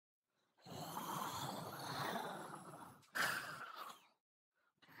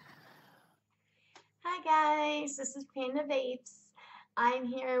guys, this is Panda Vapes. I'm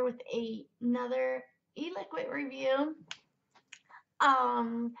here with another e-liquid review.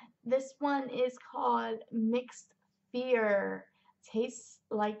 This one is called Mixed Fear. Tastes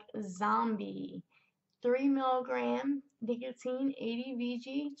like zombie. 3 milligram nicotine, 80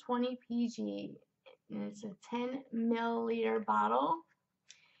 VG, 20 PG. And it's a 10 milliliter bottle.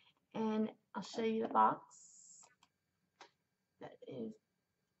 And I'll show you the box. That is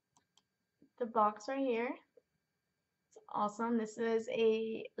the box right here. Awesome. This is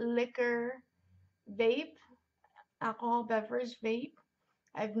a liquor vape, alcohol beverage vape.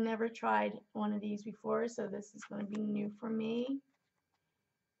 I've never tried one of these before, so this is going to be new for me.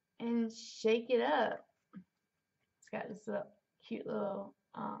 And shake it up. It's got this cute little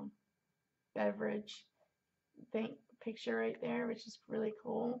beverage thing picture right there, which is really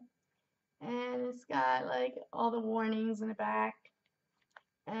cool. And it's got like all the warnings in the back.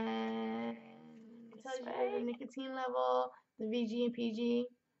 And it tells you the nicotine level, the VG and PG,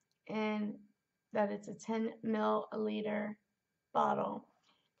 and that it's a 10 milliliter bottle.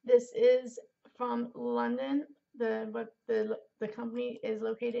 This is from London. The company is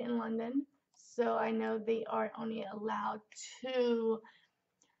located in London, so I know they are only allowed to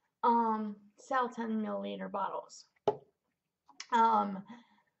sell 10 milliliter bottles.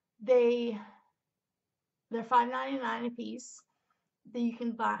 They're $5.99 a piece. You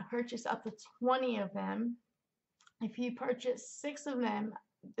can purchase up to 20 of them. If you purchase 6 of them,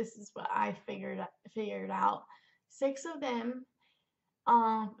 this is what I figured out. 6 of them,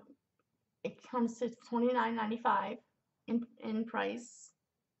 it comes to $29.95 in price,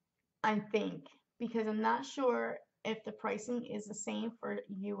 I think, because I'm not sure if the pricing is the same for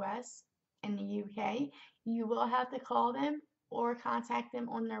US and the UK. You will have to call them or contact them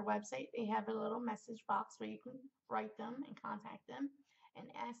on their website. They have a little message box where you can write them and contact them and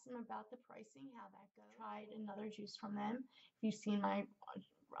ask them about the pricing, how that goes. Tried another juice from them. If you've seen my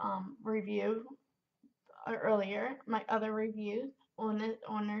review earlier, my other review on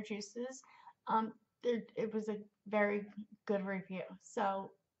their juices, it was a very good review.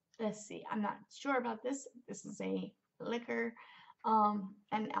 So let's see. I'm not sure about this. This is a liquor,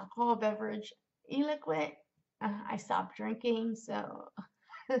 an alcohol beverage e-liquid. I stopped drinking, so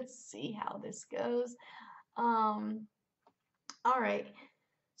let's see how this goes. All right.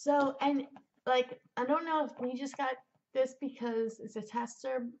 So, and like, I don't know if we just got this because it's a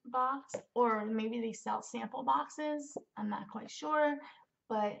tester box, or maybe they sell sample boxes. I'm not quite sure,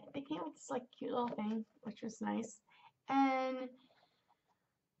 but they came with this like cute little thing, which was nice. And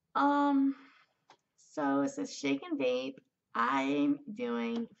so it says shake and vape. I'm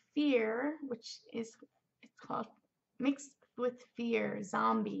doing Fear, which is it's called Mixed with Fear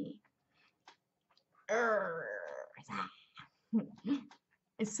Zombie.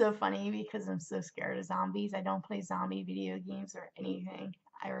 It's so funny because I'm so scared of zombies. I don't play zombie video games or anything.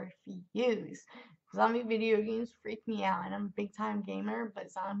 I refuse. Zombie video games freak me out, and I'm a big time gamer,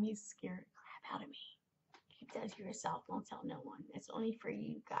 but zombies scare the crap out of me. Keep that to yourself. Don't tell no one. It's only for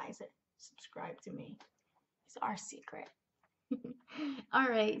you guys that subscribe to me. It's our secret.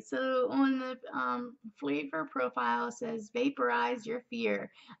 Alright, so on the flavor profile it says vaporize your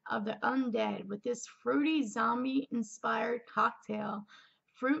fear of the undead with this fruity zombie inspired cocktail.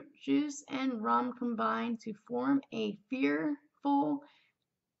 Fruit juice and rum combine to form a fearful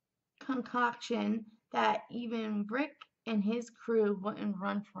concoction that even Rick and his crew wouldn't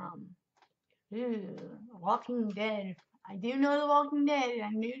run from. Ooh, Walking Dead. I do know The Walking Dead.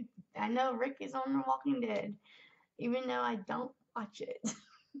 I know Rick is on The Walking Dead, even though I don't watch it.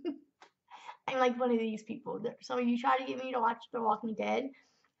 I'm like one of these people. So you try to get me to watch The Walking Dead,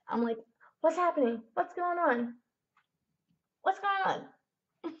 I'm like, what's happening? What's going on? What's going on?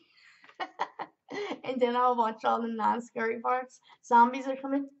 And then I'll watch all the non-scary parts. Zombies are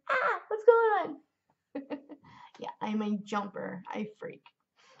coming. What's going on? Yeah, I'm a jumper. I freak.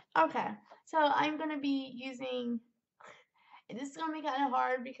 Okay, so I'm going to be using, this is going to be kind of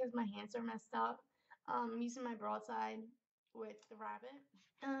hard because my hands are messed up. I'm using my broadside with the rabbit.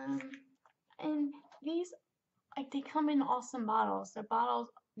 And these, like, they come in awesome bottles. The bottles,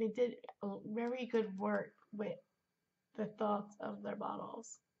 they did very good work with the thoughts of their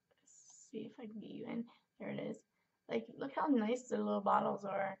bottles. Let's see if I can get you in. There it is. Like, look how nice the little bottles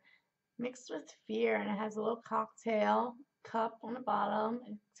are. Mixed with Fear, and it has a little cocktail cup on the bottom.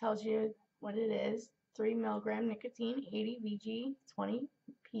 It tells you what it is. 3 milligram nicotine, 80 VG, 20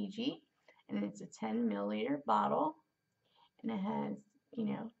 PG, and it's a 10 milliliter bottle. And it has, you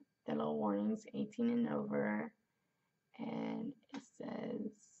know, the little warnings, 18 and over, and it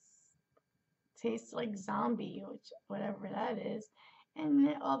says tastes like zombie, which whatever that is,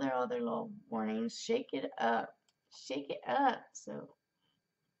 and all their other little warnings. Shake it up. shake it up. So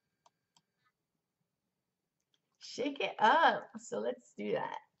shake it up. So let's do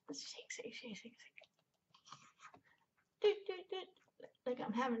that. Let's shake, shake, shake, shake, shake. Do, do, do. Like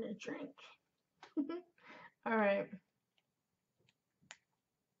I'm having a drink. All right.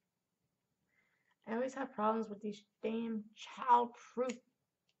 I always have problems with these damn child-proof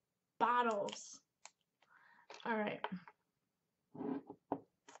bottles. All right.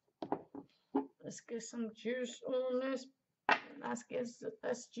 Let's get some juice on this. Let's get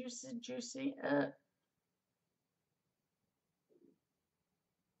this juicy up.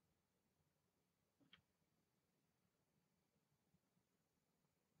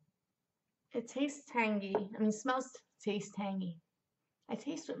 It tastes tangy. I mean, smells, tastes tangy. I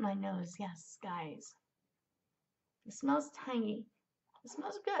taste with my nose. Yes, guys. It smells tangy. It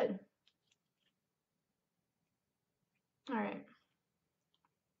smells good. All right.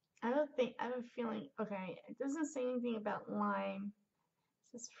 I have a feeling, okay, it doesn't say anything about lime.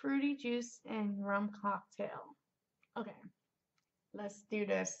 It says fruity juice and rum cocktail. Okay, let's do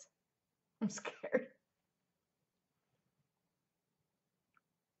this. I'm scared.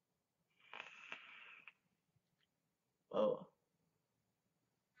 Whoa.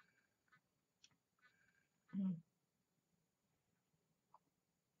 Mm.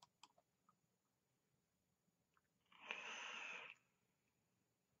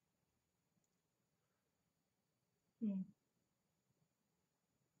 Mm.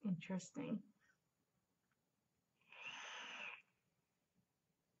 Interesting.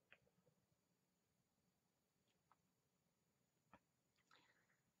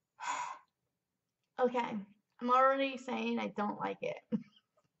 Okay, I'm already saying I don't like it.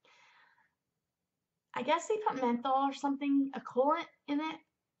 I guess they put menthol or something, a coolant in it.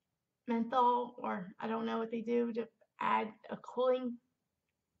 Menthol, or I don't know what they do to add a cooling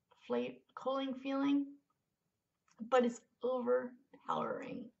feeling, but it's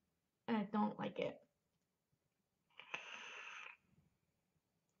overpowering and I don't like it.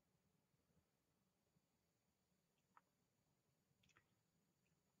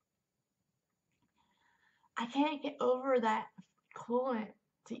 I can't get over that coolant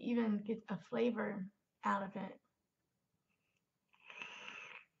to even get a flavor out of it.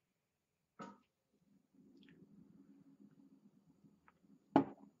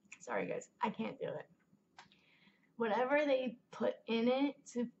 Sorry guys, I can't do it. Whatever they put in it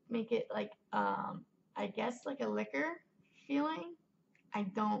to make it like I guess like a liquor feeling, I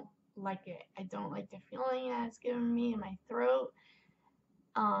don't like it. I don't like the feeling that it's giving me in my throat.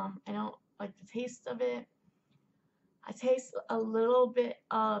 I don't like the taste of it. I taste a little bit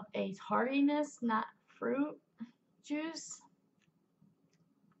of a tardiness, not fruit juice.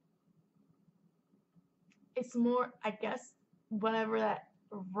 It's more, I guess, whatever that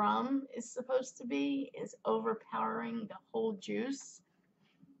rum is supposed to be is overpowering the whole juice.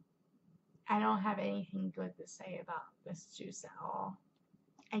 I don't have anything good to say about this juice at all.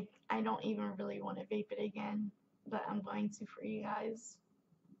 I don't even really want to vape it again, but I'm going to for you guys.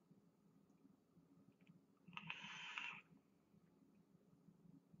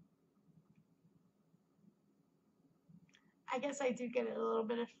 I guess I do get a little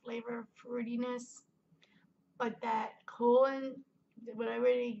bit of flavor of fruitiness, but that cooling, whatever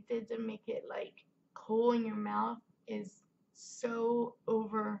they did to make it like cool in your mouth is so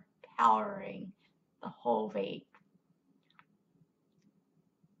overpowering the whole vape.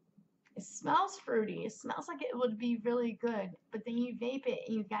 It smells fruity. It smells like it would be really good, but then you vape it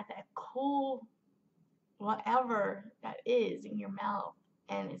and you got that cool whatever that is in your mouth,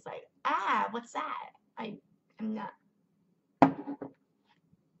 and it's like, ah, what's that? I'm not.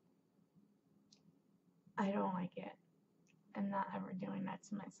 I don't like it. I'm not ever doing that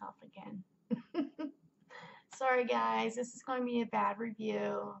to myself again. Sorry guys, this is going to be a bad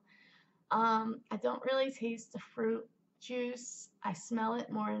review. I don't really taste the fruit juice. I smell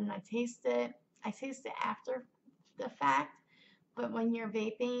it more than I taste it. I taste it after the fact, but when you're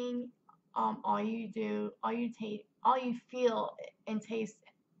vaping, all you feel and taste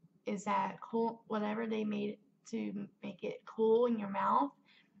is that cool, whatever they made to make it cool in your mouth.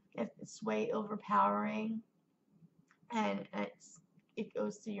 It's way overpowering, and it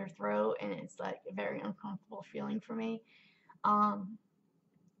goes to your throat, and it's like a very uncomfortable feeling for me. Um,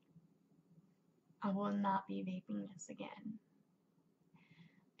 I will not be vaping this again.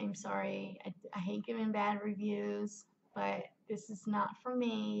 I'm sorry. I hate giving bad reviews, but this is not for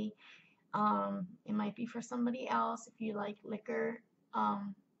me. It might be for somebody else if you like liquor,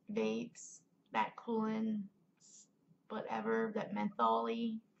 vapes, that cooling, whatever, that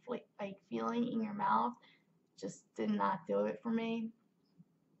mentholy like feeling in your mouth. Just did not do it for me.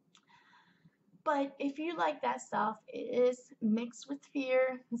 But if you like that stuff, it is mixed with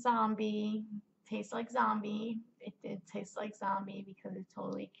fear, zombie, tastes like zombie. It did taste like zombie because it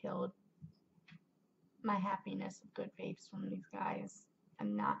totally killed my happiness of good vapes from these guys.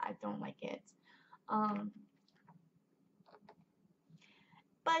 I don't like it. Um,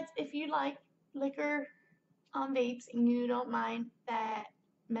 but if you like liquor vapes and you don't mind that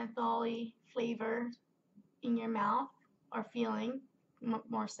mentholy flavor in your mouth or feeling,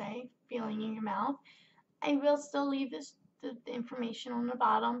 more say, feeling in your mouth, I will still leave the information on the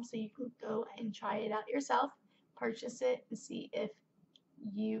bottom so you can go and try it out yourself, purchase it, and see if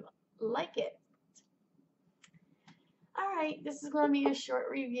you like it. Alright, this is going to be a short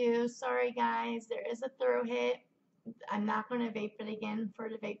review. Sorry guys, there is a throw hit. I'm not going to vape it again for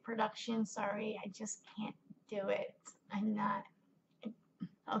the vape production. Sorry, I just can't do it. I'm not.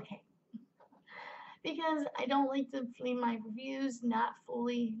 Okay. Because I don't like to leave my reviews not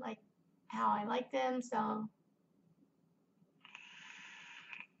fully like how I like them, so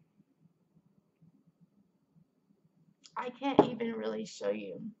I can't even really show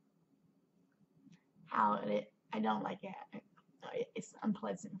you how I don't like it. It's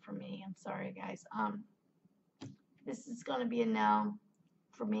unpleasant for me. I'm sorry guys. This is gonna be a no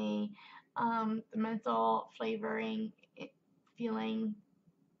for me. The menthol flavoring, feeling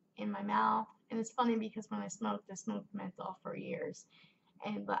in my mouth, and it's funny because when I smoked menthol for years,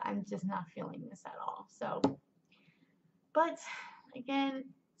 but I'm just not feeling this at all. So, but again,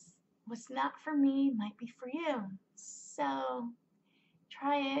 what's not for me might be for you. So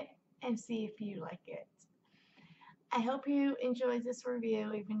try it and see if you like it. I hope you enjoyed this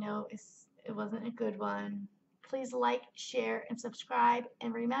review, even though it wasn't a good one. Please like, share, and subscribe.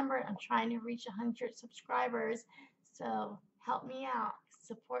 And remember, I'm trying to reach 100 subscribers. So help me out.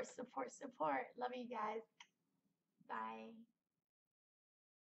 Support, support, support. Love you guys. Bye.